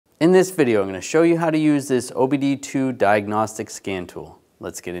In this video, I'm going to show you how to use this ODBII Diagnostic scan tool.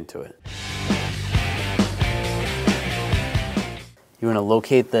 Let's get into it. You want to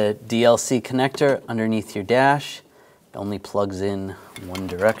locate the DLC connector underneath your dash. It only plugs in one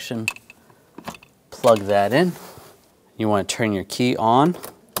direction. Plug that in. You want to turn your key on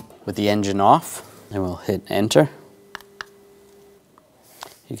with the engine off, and we'll hit enter.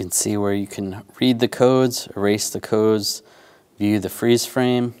 You can see where you can read the codes, erase the codes, view the freeze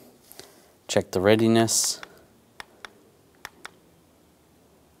frame, check the readiness,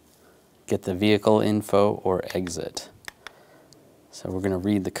 get the vehicle info or exit. So we're going to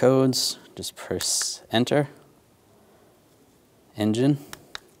read the codes, just press enter, engine,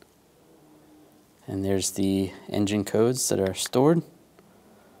 and there's the engine codes that are stored.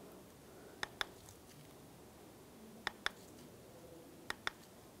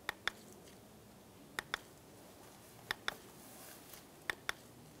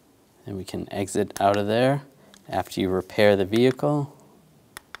 And we can exit out of there after you repair the vehicle.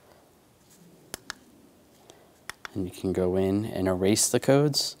 And you can go in and erase the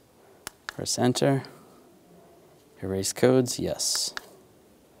codes. Press enter. Erase codes, yes.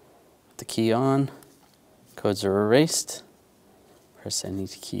 Put the key on. Codes are erased. Press any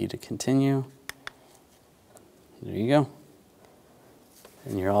key to continue. There you go.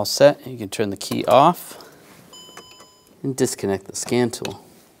 And you're all set. You can turn the key off and disconnect the scan tool.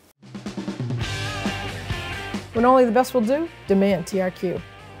 When only the best will do, demand TRQ.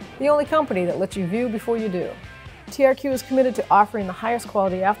 The only company that lets you view before you do. TRQ is committed to offering the highest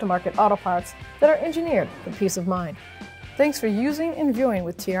quality aftermarket auto parts that are engineered for peace of mind. Thanks for using and viewing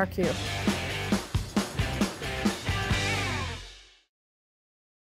with TRQ.